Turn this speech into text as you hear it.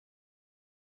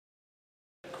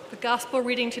gospel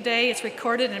reading today is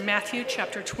recorded in Matthew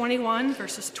chapter 21,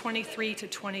 verses 23 to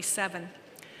 27.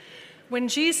 When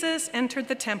Jesus entered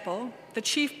the temple, the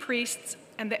chief priests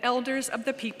and the elders of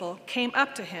the people came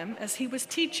up to him as he was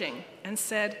teaching and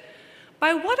said,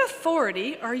 "By what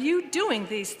authority are you doing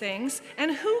these things,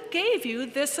 and who gave you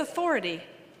this authority?"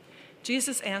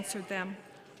 Jesus answered them,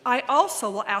 "I also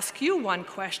will ask you one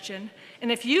question,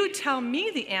 and if you tell me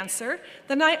the answer,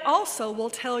 then I also will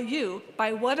tell you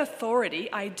by what authority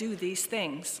I do these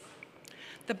things.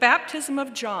 The baptism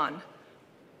of John,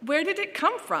 where did it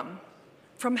come from?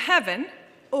 From heaven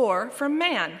or from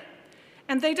man?"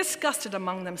 And they discussed it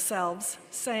among themselves,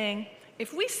 saying,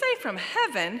 "If we say from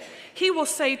heaven, he will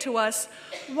say to us,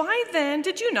 'Why then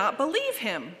did you not believe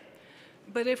him?'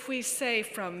 But if we say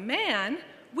from man,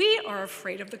 we are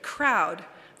afraid of the crowd,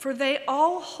 for they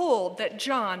all hold that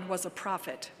John was a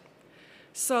prophet."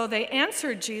 So they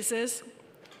answered Jesus,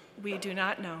 "We do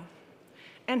not know."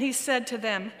 And he said to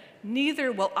them,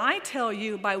 "Neither will I tell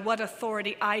you by what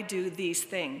authority I do these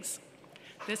things."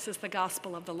 This is the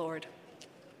gospel of the Lord.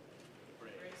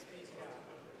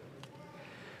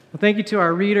 Well, thank you to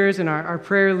our readers and our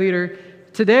prayer leader.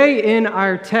 Today in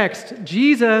our text,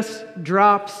 Jesus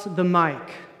drops the mic.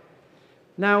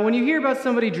 Now, when you hear about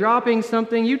somebody dropping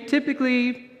something, you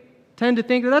typically tend to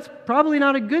think that that's probably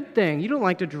not a good thing. You don't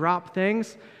like to drop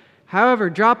things.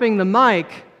 However, dropping the mic,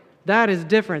 that is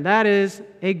different. That is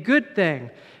a good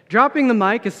thing. Dropping the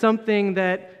mic is something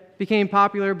that became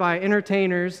popular by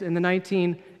entertainers in the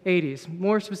 1980s.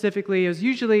 More specifically, it was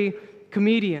usually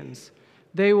comedians.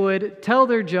 They would tell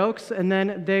their jokes and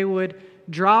then they would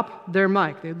drop their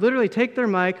mic. They'd literally take their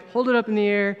mic, hold it up in the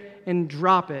air, and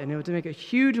drop it. And it would make a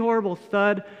huge, horrible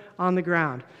thud on the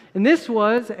ground. And this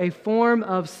was a form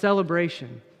of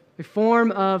celebration, a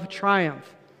form of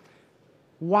triumph.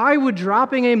 Why would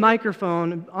dropping a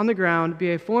microphone on the ground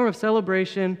be a form of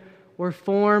celebration or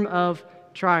form of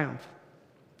triumph?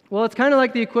 Well, it's kind of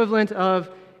like the equivalent of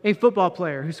a football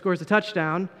player who scores a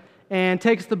touchdown and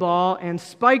takes the ball and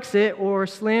spikes it or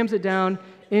slams it down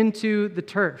into the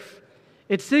turf.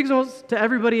 It signals to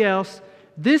everybody else,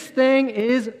 this thing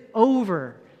is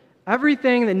over.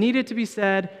 Everything that needed to be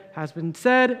said has been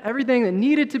said. Everything that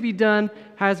needed to be done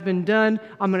has been done.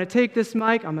 I'm going to take this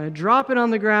mic, I'm going to drop it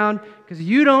on the ground because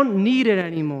you don't need it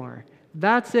anymore.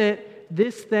 That's it.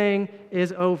 This thing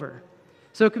is over.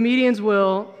 So comedians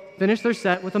will finish their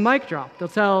set with a mic drop. They'll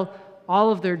tell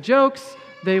all of their jokes.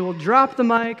 They will drop the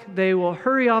mic. They will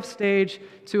hurry off stage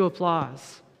to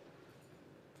applause.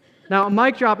 Now, a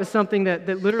mic drop is something that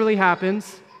literally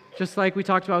happens, just like we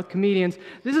talked about with comedians.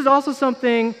 This is also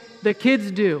something that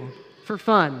kids do for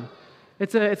fun.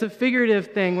 It's a figurative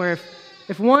thing where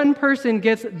if one person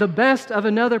gets the best of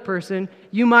another person,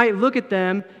 you might look at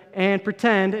them and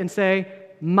pretend and say,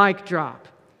 mic drop.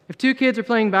 If two kids are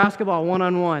playing basketball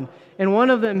one-on-one, and one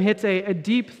of them hits a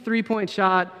deep three-point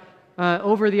shot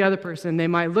over the other person, they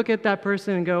might look at that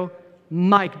person and go,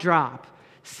 mic drop,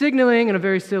 signaling in a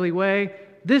very silly way,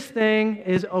 this thing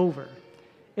is over.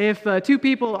 If two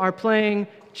people are playing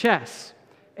chess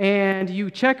and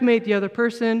you checkmate the other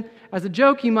person, as a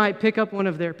joke, you might pick up one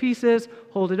of their pieces,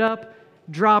 hold it up,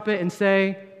 drop it, and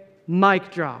say,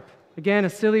 mic drop. Again, a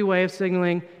silly way of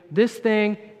signaling, this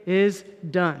thing is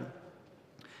done.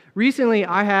 Recently,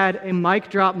 I had a mic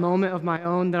drop moment of my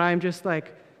own that I'm just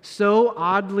so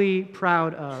oddly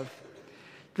proud of.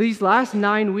 These last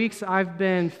 9 weeks, I've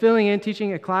been filling in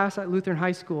teaching a class at Lutheran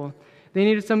High School. They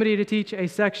needed somebody to teach a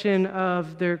section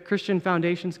of their Christian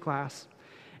Foundations class.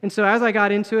 And so as I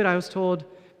got into it, I was told,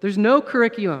 there's no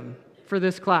curriculum for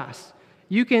this class.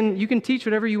 You can teach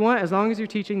whatever you want as long as you're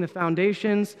teaching the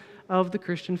foundations of the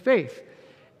Christian faith.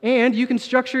 And you can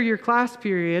structure your class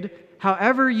period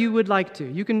however you would like to.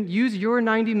 You can use your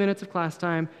 90 minutes of class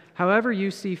time however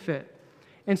you see fit.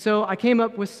 And so I came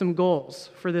up with some goals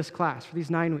for this class, for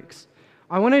these 9 weeks.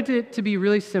 I wanted it to be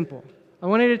really simple. I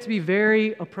wanted it to be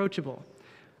very approachable.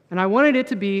 And I wanted it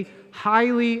to be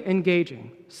highly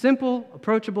engaging. Simple,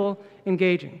 approachable,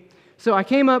 engaging. So I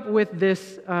came up with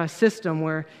this system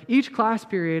where each class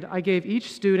period, I gave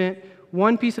each student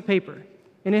one piece of paper,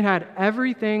 and it had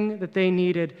everything that they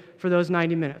needed for those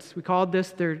 90 minutes. We called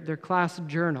this their class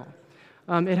journal.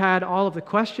 It had all of the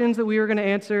questions that we were going to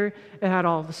answer. It had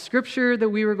all of the scripture that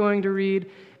we were going to read.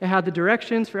 It had the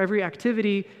directions for every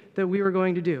activity that we were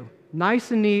going to do. Nice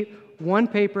and neat, one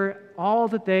paper, all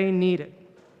that they needed.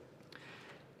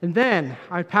 And then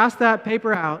I'd pass that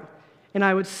paper out, and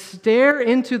I would stare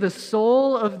into the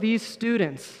soul of these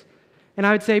students, and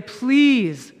I would say,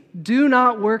 please do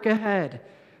not work ahead,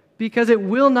 because it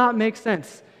will not make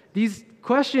sense. These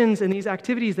questions and these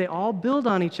activities, they all build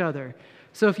on each other.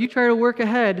 So if you try to work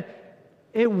ahead,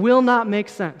 It will not make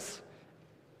sense.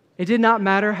 It did not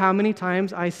matter how many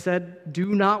times I said,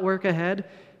 do not work ahead.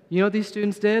 You know what these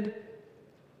students did?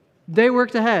 They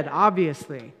worked ahead,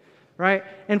 obviously, right?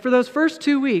 And for those first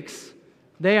 2 weeks,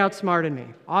 they outsmarted me.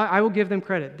 I will give them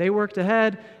credit. They worked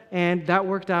ahead, and that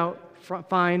worked out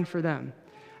fine for them.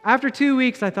 After 2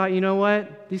 weeks, I thought, you know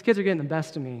what? These kids are getting the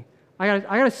best of me. I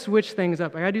got to switch things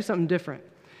up. I got to do something different.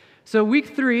 So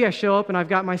week 3, I show up, and I've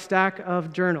got my stack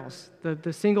of journals,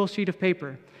 the single sheet of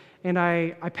paper. And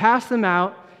I pass them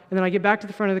out, and then I get back to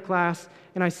the front of the class,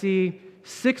 and I see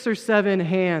 6 or 7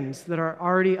 hands that are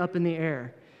already up in the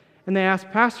air. And they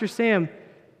asked, Pastor Sam,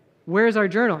 where's our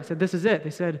journal? I said, this is it.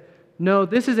 They said, no,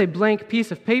 this is a blank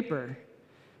piece of paper.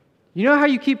 You know how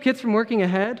you keep kids from working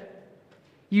ahead?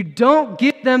 You don't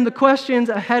give them the questions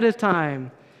ahead of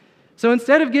time. So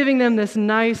instead of giving them this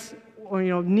nice or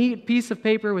neat piece of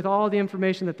paper with all the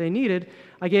information that they needed,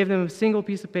 I gave them a single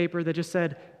piece of paper that just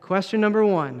said, question number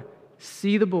 1,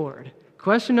 see the board.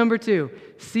 Question number 2,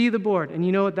 see the board. And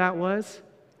you know what that was?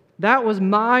 That was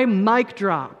my mic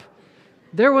drop.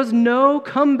 There was no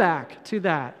comeback to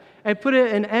that. I put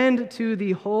an end to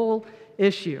the whole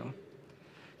issue.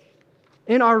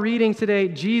 In our reading today,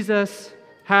 Jesus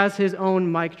has his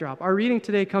own mic drop. Our reading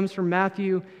today comes from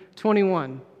Matthew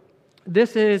 21.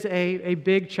 This is a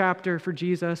big chapter for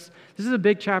Jesus. This is a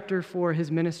big chapter for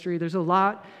his ministry. There's a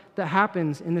lot that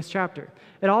happens in this chapter.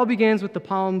 It all begins with the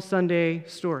Palm Sunday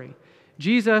story.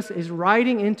 Jesus is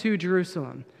riding into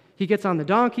Jerusalem. He gets on the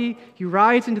donkey, he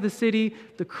rides into the city.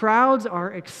 The crowds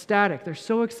are ecstatic. They're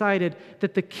so excited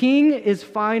that the king is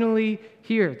finally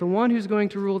here, the one who's going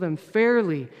to rule them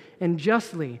fairly and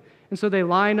justly. And so they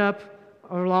line up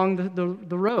along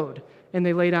the road, and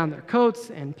they lay down their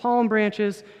coats and palm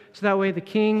branches, so that way the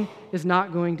king is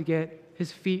not going to get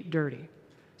his feet dirty.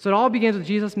 So it all begins with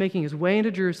Jesus making his way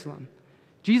into Jerusalem.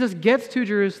 Jesus gets to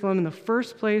Jerusalem, and the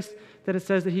first place that it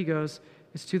says that he goes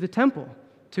is to the temple,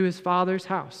 to his Father's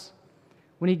house.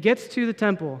 When he gets to the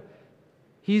temple,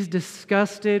 he's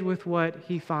disgusted with what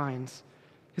he finds.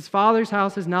 His Father's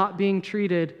house is not being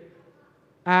treated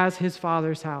as his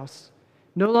Father's house.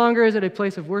 No longer is it a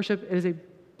place of worship, it is a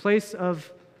place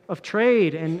of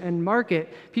trade and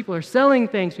market. People are selling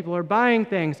things, people are buying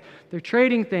things, they're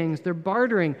trading things, they're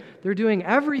bartering, they're doing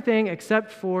everything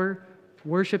except for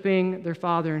worshiping their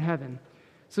Father in heaven.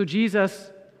 So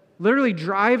Jesus literally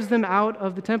drives them out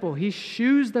of the temple. He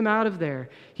shoos them out of there.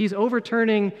 He's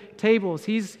overturning tables.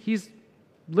 He's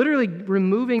literally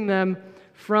removing them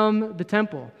from the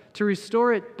temple to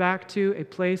restore it back to a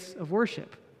place of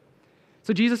worship.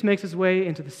 So Jesus makes his way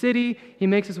into the city. He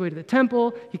makes his way to the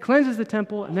temple. He cleanses the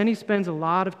temple, and then he spends a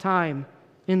lot of time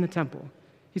in the temple.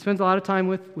 He spends a lot of time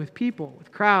with people,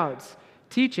 with crowds,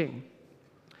 teaching.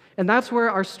 And that's where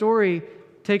our story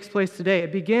takes place today.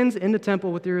 It begins in the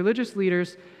temple with the religious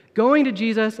leaders going to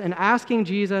Jesus and asking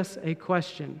Jesus a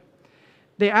question.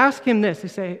 They ask him this. They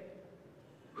say,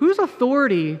 whose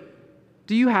authority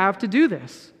do you have to do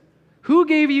this? Who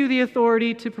gave you the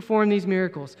authority to perform these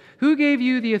miracles? Who gave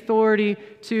you the authority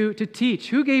to teach?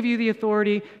 Who gave you the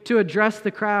authority to address the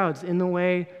crowds in the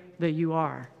way that you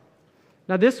are?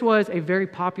 Now, this was a very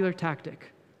popular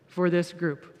tactic for this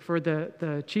group, for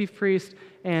the chief priest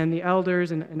and the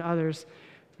elders and others.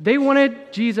 They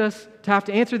wanted Jesus to have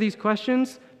to answer these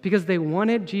questions because they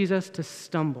wanted Jesus to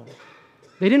stumble.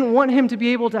 They didn't want him to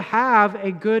be able to have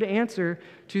a good answer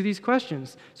to these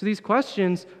questions. So these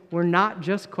questions were not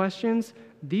just questions.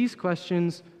 These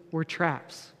questions were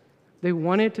traps. They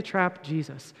wanted to trap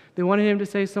Jesus. They wanted him to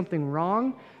say something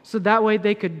wrong so that way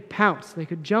they could pounce. They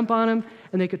could jump on him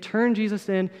and they could turn Jesus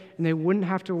in and they wouldn't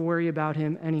have to worry about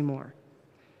him anymore.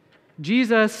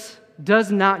 Jesus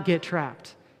does not get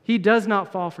trapped. He does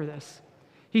not fall for this.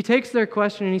 He takes their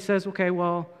question and he says, okay,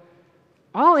 well,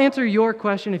 I'll answer your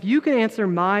question if you can answer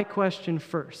my question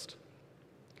first.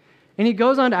 And he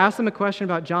goes on to ask them a question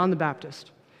about John the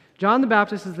Baptist. John the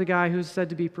Baptist is the guy who's said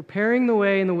to be preparing the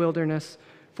way in the wilderness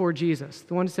for Jesus.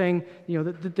 The one saying,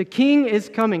 the king is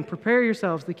coming. Prepare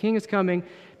yourselves. The king is coming.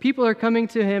 People are coming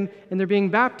to him and they're being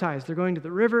baptized. They're going to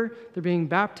the river. They're being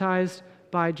baptized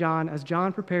by John as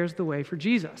John prepares the way for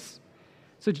Jesus.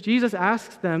 So Jesus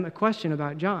asks them a question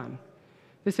about John.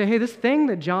 They say, hey, this thing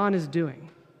that John is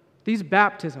doing, these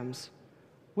baptisms,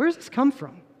 where does this come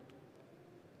from?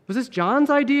 Was this John's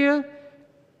idea?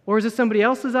 Or is this somebody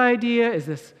else's idea? Is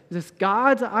this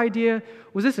God's idea?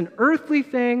 Was this an earthly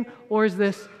thing? Or is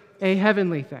this a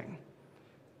heavenly thing?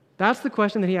 That's the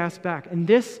question that he asks back. And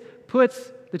this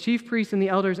puts the chief priests and the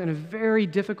elders in a very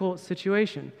difficult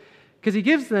situation because he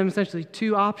gives them essentially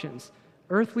two options,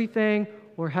 earthly thing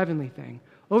or heavenly thing.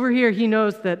 Over here, he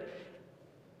knows that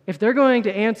If they're going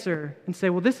to answer and say,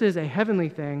 well, this is a heavenly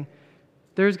thing,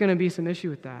 there's going to be some issue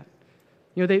with that.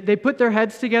 They put their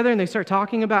heads together and they start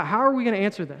talking about how are we going to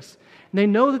answer this? And they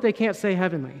know that they can't say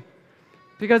heavenly.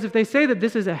 Because if they say that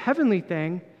this is a heavenly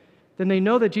thing, then they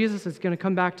know that Jesus is going to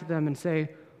come back to them and say,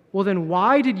 well, then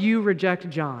why did you reject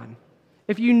John?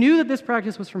 If you knew that this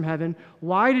practice was from heaven,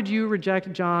 why did you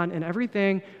reject John and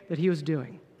everything that he was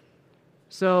doing?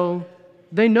 So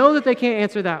they know that they can't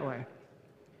answer that way.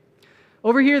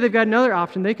 Over here, they've got another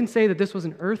option. They can say that this was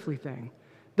an earthly thing.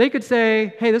 They could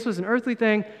say, hey, this was an earthly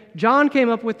thing. John came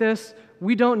up with this.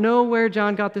 We don't know where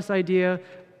John got this idea.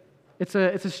 It's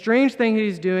a strange thing that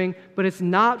he's doing, but it's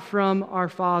not from our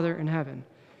Father in heaven.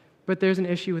 But there's an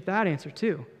issue with that answer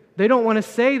too. They don't want to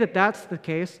say that that's the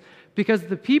case because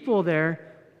the people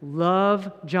there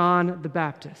love John the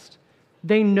Baptist.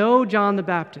 They know John the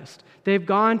Baptist. They've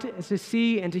gone to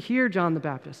see and to hear John the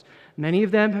Baptist. Many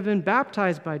of them have been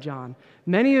baptized by John.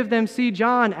 Many of them see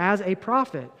John as a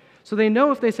prophet. So they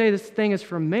know if they say this thing is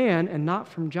from man and not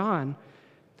from John,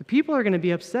 the people are going to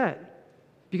be upset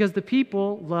because the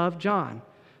people love John.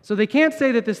 So they can't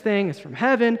say that this thing is from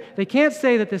heaven. They can't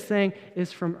say that this thing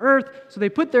is from earth. So they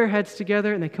put their heads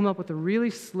together and they come up with a really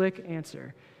slick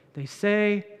answer. They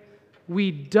say,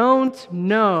 we don't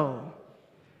know.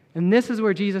 And this is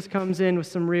where Jesus comes in with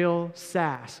some real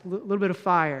sass, a little bit of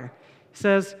fire. He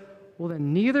says, well,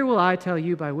 then neither will I tell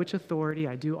you by which authority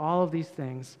I do all of these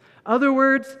things. Other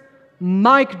words,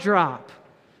 mic drop.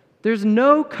 There's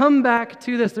no comeback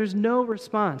to this. There's no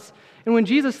response. And when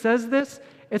Jesus says this,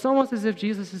 it's almost as if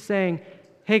Jesus is saying,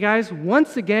 hey guys,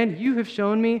 once again, you have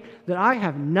shown me that I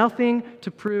have nothing to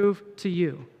prove to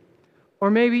you. Or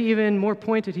maybe even more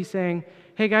pointed, he's saying,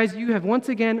 hey guys, you have once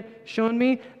again shown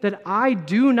me that I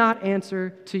do not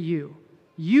answer to you.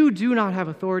 You do not have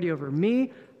authority over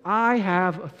me. I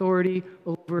have authority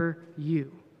over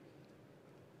you.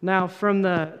 Now, from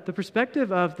the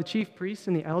perspective of the chief priests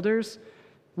and the elders,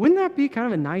 wouldn't that be kind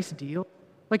of a nice deal?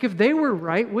 Like if they were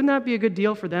right, wouldn't that be a good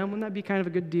deal for them? Wouldn't that be kind of a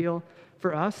good deal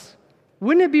for us?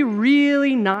 Wouldn't it be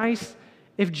really nice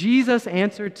if Jesus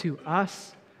answered to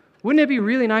us? Wouldn't it be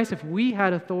really nice if we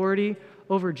had authority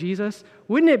over Jesus?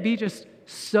 Wouldn't it be just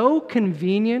so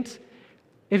convenient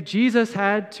if Jesus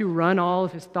had to run all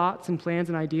of his thoughts and plans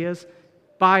and ideas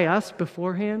by us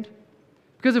beforehand?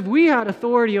 Because if we had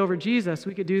authority over Jesus,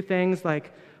 we could do things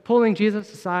like pulling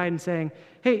Jesus aside and saying,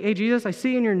 hey, Jesus, I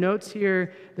see in your notes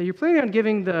here that you're planning on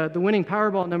giving the winning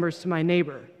Powerball numbers to my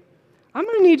neighbor. I'm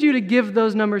going to need you to give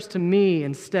those numbers to me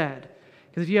instead.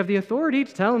 Because if you have the authority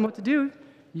to tell him what to do,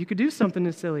 you could do something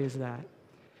as silly as that.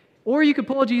 Or you could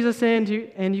pull Jesus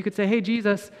in and you could say, hey,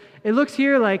 Jesus, it looks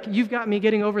here like you've got me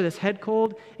getting over this head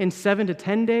cold in 7 to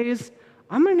 10 days.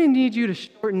 I'm going to need you to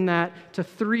shorten that to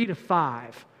 3 to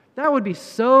 5. That would be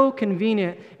so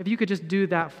convenient if you could just do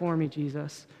that for me,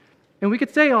 Jesus. And we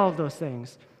could say all of those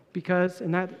things because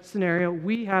in that scenario,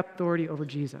 we have authority over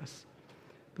Jesus.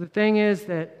 But the thing is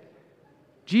that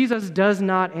Jesus does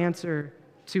not answer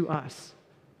to us.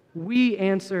 We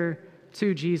answer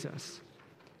to Jesus.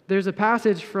 There's a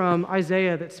passage from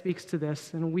Isaiah that speaks to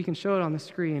this, and we can show it on the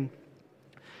screen.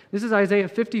 This is Isaiah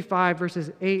 55,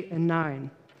 verses 8 and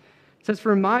 9. It says,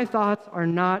 for my thoughts are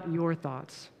not your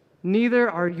thoughts, neither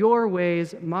are your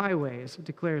ways my ways,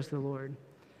 declares the Lord.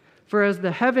 For as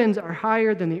the heavens are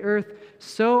higher than the earth,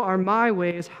 so are my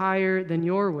ways higher than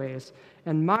your ways,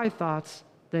 and my thoughts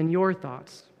than your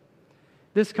thoughts.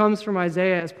 This comes from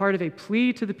Isaiah as part of a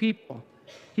plea to the people.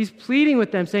 He's pleading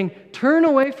with them, saying, turn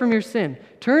away from your sin.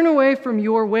 Turn away from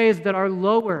your ways that are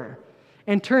lower,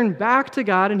 and turn back to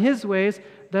God and his ways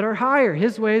that are higher,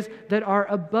 his ways that are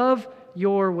above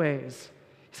your ways.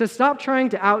 He says, stop trying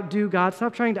to outdo God.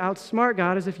 Stop trying to outsmart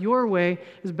God as if your way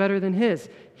is better than his.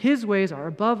 His ways are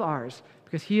above ours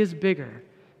because he is bigger,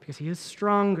 because he is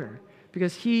stronger,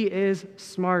 because he is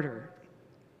smarter.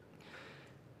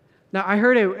 Now, I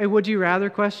heard a would you rather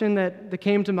question that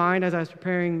came to mind as I was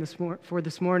preparing for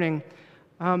this morning.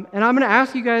 And I'm going to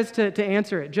ask you guys to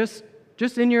answer it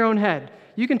just in your own head.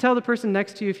 You can tell the person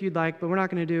next to you if you'd like, but we're not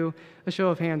going to do a show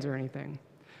of hands or anything.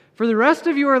 For the rest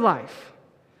of your life,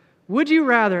 would you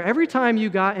rather every time you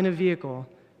got in a vehicle,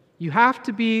 you have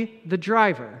to be the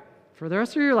driver? For the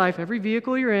rest of your life, every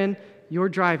vehicle you're in, you're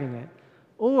driving it.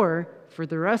 Or for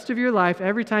the rest of your life,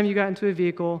 every time you got into a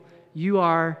vehicle, you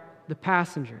are the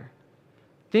passenger.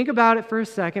 Think about it for a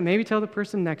second, maybe tell the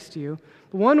person next to you.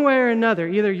 But one way or another,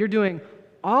 either you're doing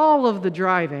all of the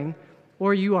driving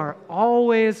or you are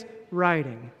always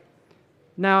riding.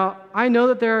 Now, I know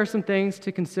that there are some things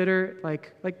to consider,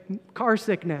 like car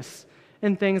sickness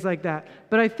and things like that.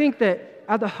 But I think that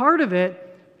at the heart of it,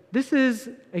 this is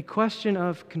a question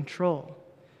of control.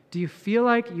 Do you feel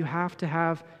like you have to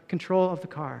have control of the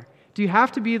car? Do you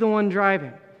have to be the one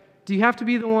driving? Do you have to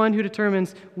be the one who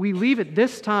determines, we leave at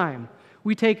this time,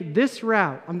 we take this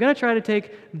route, I'm going to try to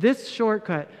take this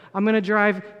shortcut, I'm going to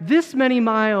drive this many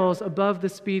miles above the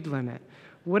speed limit?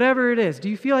 Whatever it is, do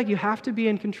you feel like you have to be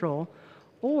in control?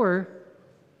 Or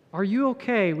are you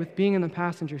okay with being in the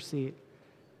passenger seat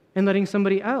and letting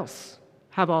somebody else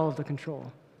have all of the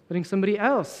control, letting somebody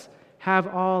else have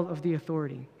all of the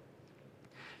authority?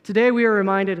 Today we are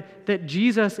reminded that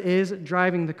Jesus is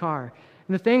driving the car.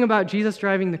 And the thing about Jesus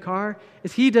driving the car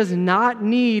is he does not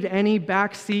need any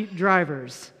backseat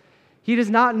drivers. He does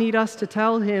not need us to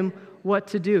tell him what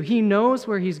to do. He knows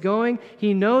where he's going.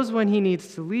 He knows when he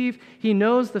needs to leave. He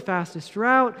knows the fastest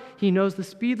route. He knows the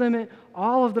speed limit.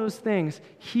 All of those things.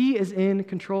 He is in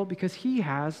control because he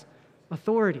has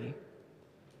authority.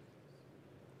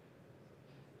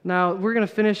 Now, we're going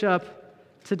to finish up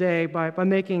today by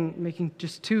making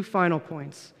just two final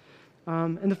points.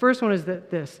 And the first one is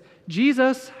this.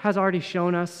 Jesus has already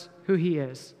shown us who he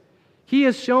is. He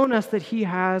has shown us that he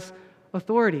has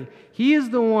authority. He is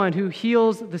the one who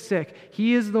heals the sick.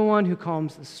 He is the one who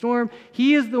calms the storm.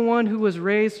 He is the one who was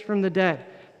raised from the dead.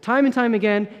 Time and time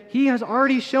again, he has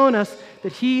already shown us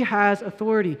that he has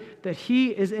authority, that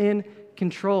he is in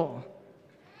control.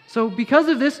 So because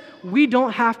of this, we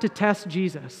don't have to test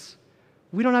Jesus.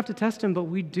 We don't have to test him, but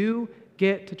we do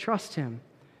get to trust him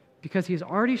because he's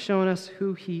already shown us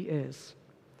who he is.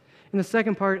 And the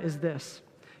second part is this.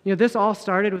 This all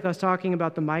started with us talking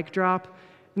about the mic drop,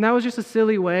 and that was just a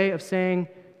silly way of saying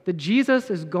that Jesus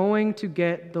is going to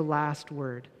get the last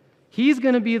word. He's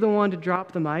going to be the one to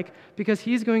drop the mic because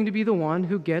he's going to be the one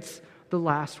who gets the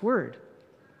last word.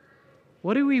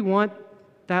 What do we want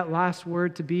that last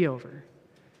word to be over?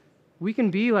 We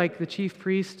can be like the chief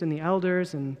priest and the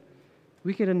elders, and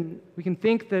we can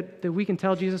think that we can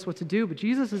tell Jesus what to do, but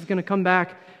Jesus is going to come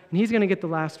back, and he's going to get the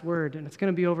last word, and it's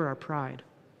going to be over our pride,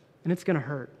 and it's going to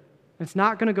hurt. And it's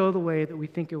not going to go the way that we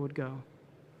think it would go.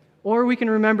 Or we can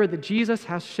remember that Jesus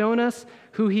has shown us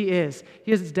who he is.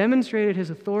 He has demonstrated his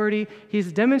authority.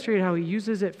 He's demonstrated how he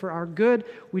uses it for our good.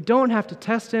 We don't have to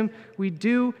test him. We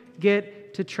do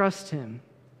get to trust him.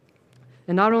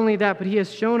 And not only that, but he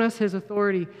has shown us his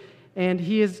authority, and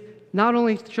he is not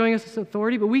only showing us his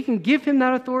authority, but we can give him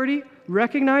that authority,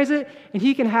 recognize it, and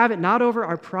he can have it not over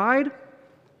our pride,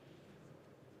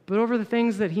 but over the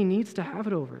things that he needs to have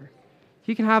it over.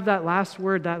 He can have that last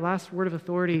word of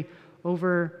authority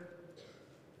over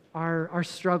our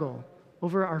struggle,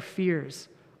 over our fears,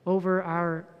 over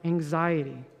our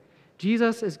anxiety.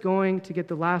 Jesus is going to get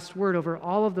the last word over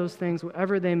all of those things,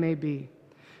 whatever they may be.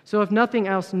 So if nothing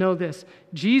else, know this.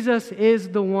 Jesus is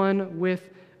the one with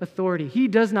authority. He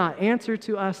does not answer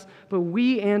to us, but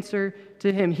we answer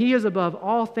to him. He is above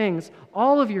all things.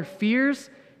 All of your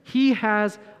fears, he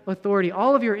has authority.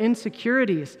 All of your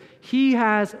insecurities, he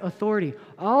has authority.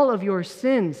 All of your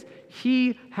sins,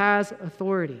 he has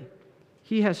authority.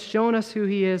 He has shown us who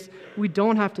he is. We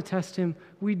don't have to test him.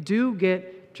 We do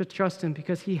get to trust him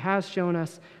because he has shown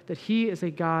us that he is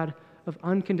a God of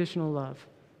unconditional love,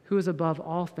 who is above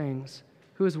all things,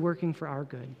 who is working for our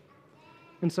good.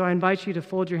 And so I invite you to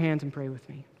fold your hands and pray with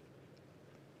me.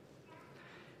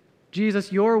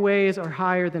 Jesus, your ways are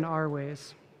higher than our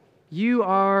ways. You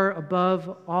are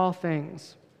above all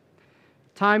things.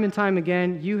 Time and time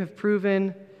again, you have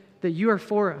proven that you are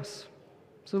for us.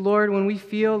 So, Lord, when we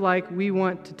feel like we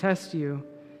want to test you,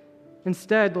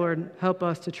 instead, Lord, help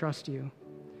us to trust you.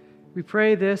 We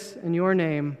pray this in your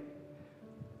name.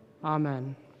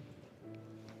 Amen.